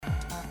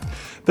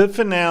But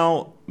for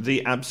now,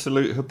 the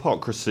absolute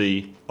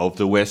hypocrisy of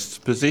the West's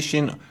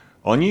position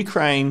on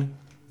Ukraine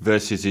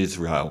versus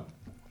Israel.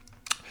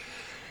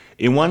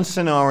 In one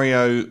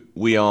scenario,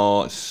 we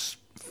are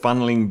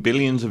funneling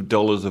billions of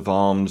dollars of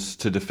arms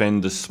to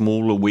defend the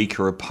smaller,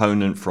 weaker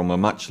opponent from a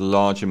much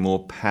larger,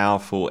 more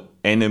powerful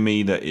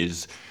enemy that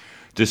is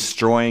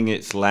destroying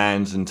its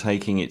lands and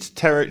taking its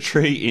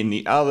territory. In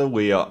the other,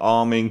 we are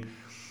arming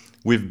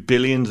with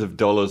billions of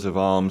dollars of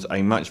arms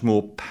a much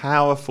more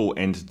powerful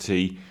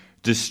entity,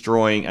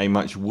 destroying a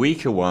much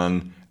weaker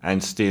one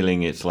and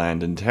stealing its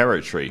land and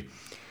territory.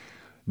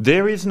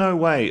 There is no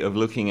way of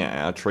looking at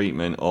our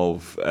treatment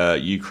of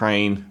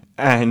Ukraine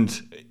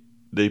and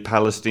the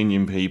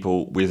Palestinian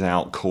people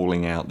without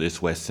calling out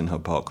this Western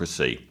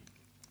hypocrisy.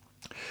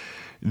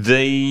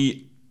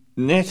 The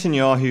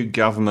Netanyahu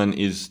government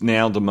is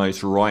now the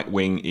most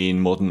right-wing in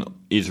modern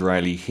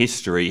Israeli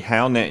history.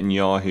 How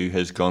Netanyahu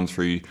has gone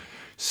through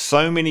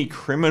so many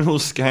criminal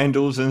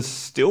scandals and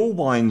still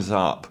winds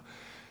up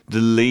the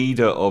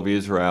leader of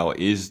Israel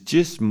is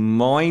just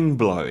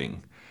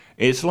mind-blowing.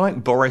 It's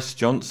like Boris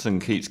Johnson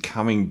keeps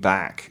coming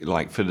back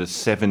like for the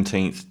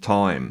 17th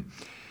time.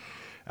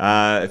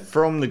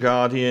 From The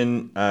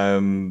Guardian,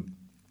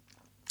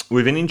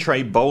 with an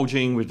in-trade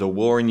bulging with the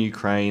war in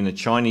Ukraine, the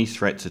Chinese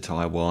threat to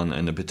Taiwan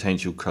and the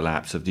potential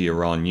collapse of the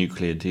Iran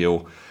nuclear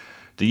deal,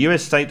 the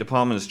US State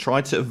Department has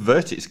tried to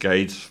avert its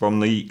gaze from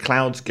the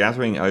clouds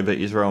gathering over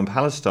Israel and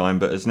Palestine,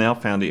 but has now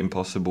found it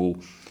impossible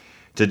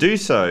to do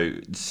so.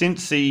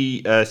 Since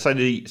the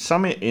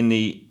summit in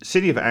the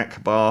city of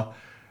Aqaba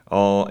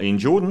in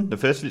Jordan, the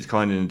first of its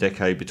kind in a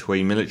decade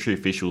between military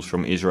officials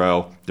from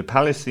Israel, the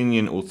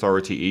Palestinian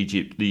Authority,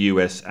 Egypt, the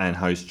US and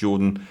host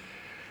Jordan,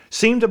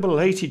 seemed a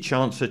belated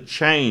chance for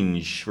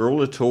change. For all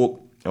the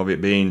talk of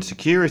it being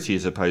security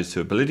as opposed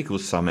to a political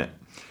summit,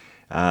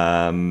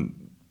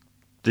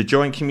 the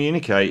joint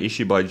communique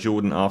issued by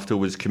Jordan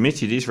afterwards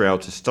committed Israel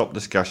to stop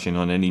discussion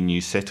on any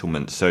new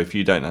settlements. So if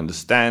you don't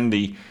understand,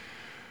 the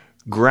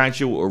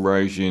gradual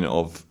erosion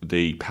of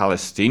the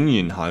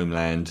Palestinian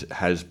homeland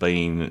has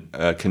been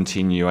a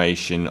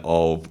continuation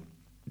of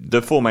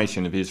the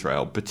formation of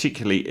Israel,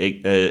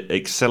 particularly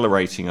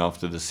accelerating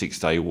after the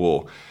Six-Day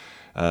War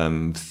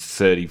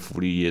 30,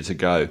 40 years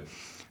ago,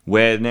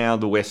 where now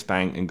the West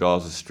Bank and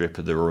Gaza Strip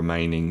are the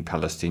remaining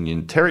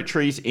Palestinian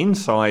territories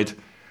inside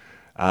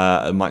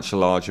a much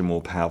larger,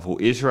 more powerful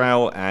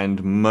Israel,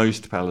 and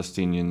most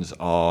Palestinians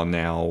are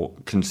now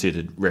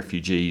considered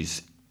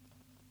refugees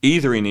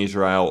either in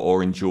Israel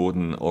or in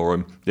Jordan,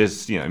 or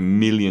there's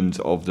millions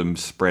of them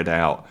spread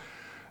out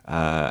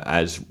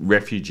as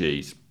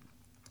refugees.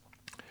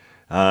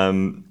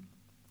 The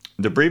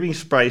breathing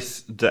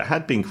space that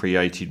had been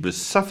created was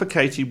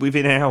suffocated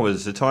within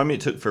hours, the time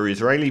it took for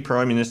Israeli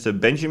Prime Minister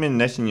Benjamin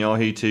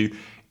Netanyahu to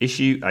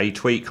issue a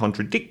tweet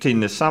contradicting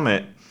the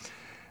summit.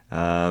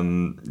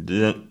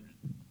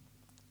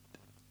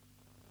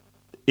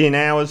 In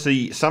hours,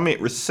 the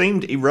summit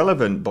seemed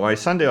irrelevant. By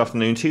Sunday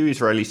afternoon, 2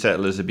 Israeli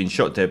settlers had been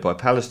shot dead by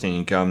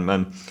Palestinian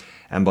gunmen,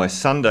 and by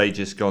Sunday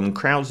just gone,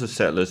 crowds of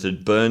settlers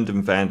had burned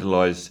and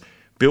vandalised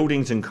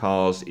buildings and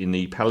cars in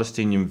the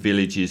Palestinian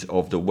villages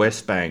of the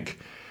West Bank.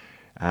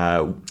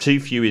 Too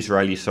few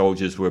Israeli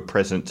soldiers were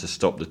present to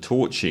stop the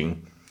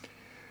torching.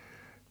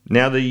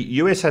 Now, the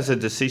US has a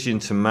decision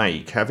to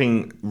make.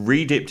 Having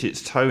re-dipped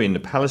its toe in the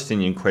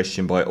Palestinian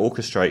question by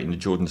orchestrating the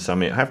Jordan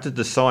summit, have to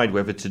decide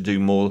whether to do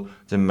more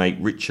than make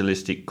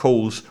ritualistic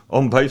calls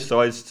on both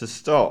sides to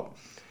stop.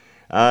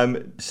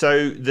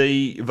 So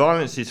the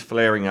violence is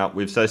flaring up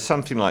with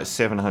something like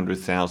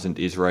 700,000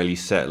 Israeli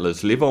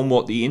settlers live on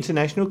what the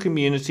international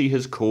community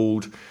has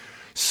called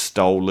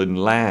stolen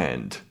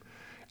land.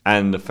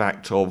 And the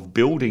fact of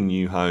building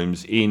new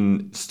homes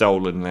in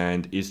stolen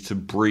land is to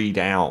breed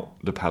out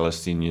the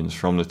Palestinians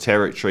from the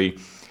territory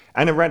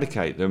and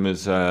eradicate them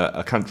as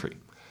a country.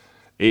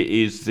 It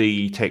is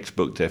the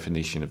textbook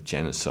definition of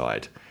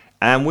genocide.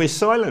 And we're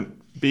silent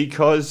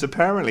because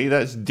apparently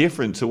that's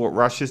different to what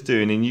Russia's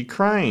doing in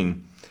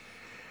Ukraine.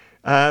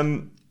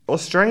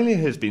 Australia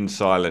has been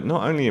silent,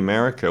 not only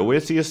America.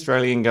 Where's the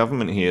Australian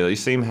government here? They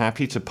seem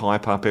happy to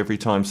pipe up every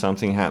time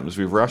something happens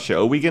with Russia.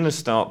 Are we going to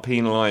start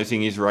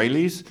penalising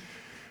Israelis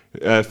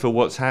for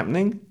what's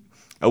happening?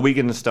 Are we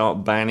going to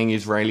start banning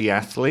Israeli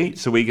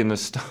athletes? Are we going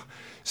to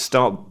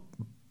start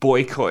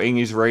boycotting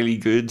Israeli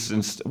goods?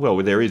 And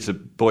there is a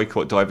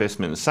boycott,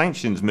 divestment and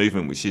sanctions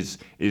movement, which is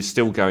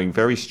still going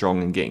very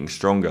strong and getting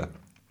stronger.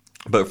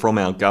 But from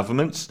our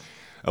governments,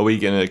 are we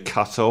going to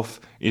cut off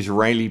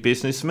Israeli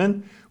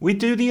businessmen? We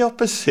do the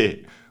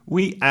opposite.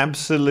 We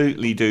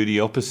absolutely do the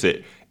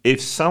opposite. If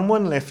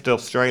someone left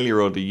Australia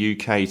or the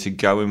UK to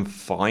go and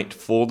fight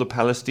for the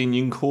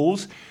Palestinian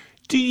cause,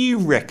 do you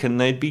reckon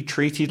they'd be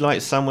treated like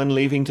someone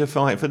leaving to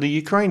fight for the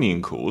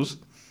Ukrainian cause?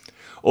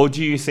 Or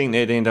do you think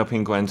they'd end up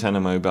in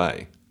Guantanamo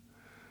Bay?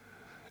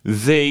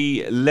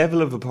 The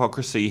level of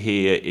hypocrisy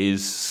here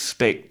is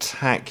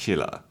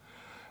spectacular.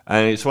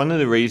 And it's one of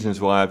the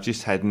reasons why I've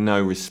just had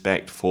no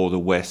respect for the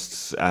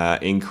West's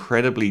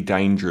incredibly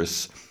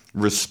dangerous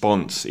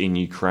response in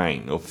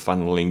Ukraine of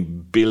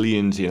funneling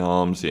billions in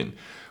arms in,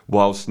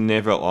 whilst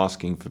never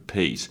asking for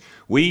peace.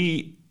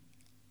 We,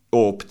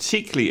 or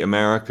particularly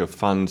America,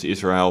 funds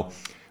Israel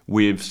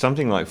with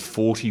something like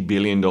 $40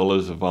 billion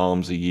of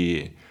arms a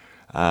year,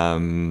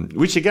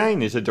 which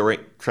again is a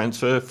direct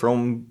transfer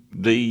from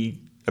the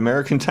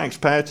American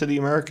taxpayer to the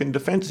American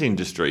defense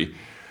industry.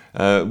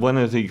 One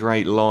of the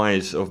great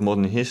lies of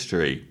modern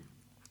history.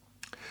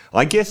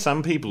 I guess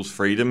some people's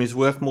freedom is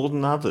worth more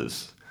than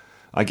others.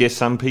 I guess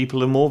some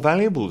people are more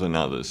valuable than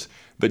others.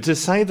 But to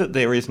say that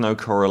there is no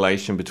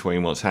correlation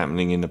between what's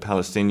happening in the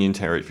Palestinian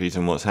territories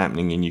and what's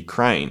happening in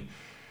Ukraine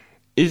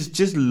is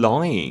just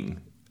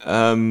lying.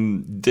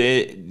 One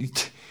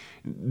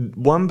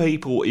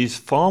people is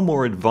far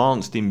more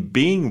advanced in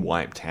being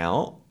wiped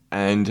out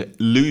and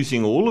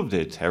losing all of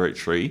their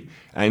territory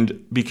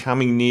and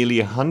becoming nearly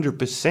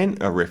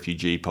 100% a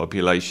refugee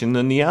population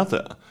than the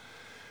other.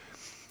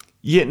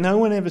 Yet no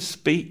one ever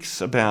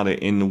speaks about it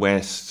in the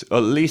West,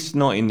 at least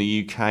not in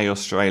the UK,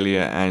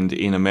 Australia, and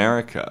in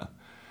America.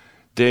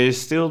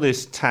 There's still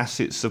this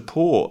tacit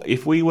support.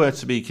 If we were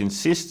to be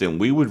consistent,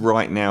 we would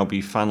right now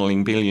be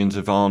funneling billions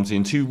of arms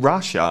into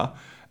Russia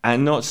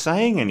and not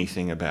saying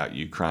anything about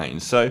Ukraine.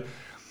 So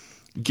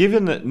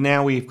given that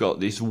now we've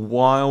got this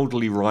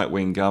wildly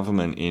right-wing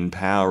government in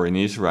power in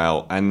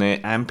Israel and they're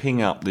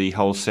amping up the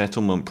whole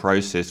settlement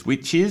process,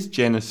 which is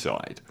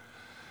genocide,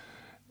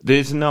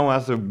 there's no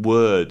other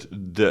word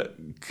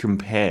that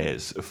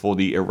compares for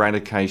the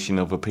eradication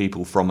of a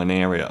people from an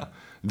area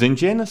than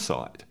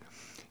genocide.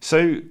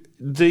 So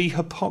the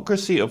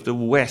hypocrisy of the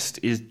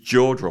West is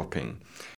jaw-dropping.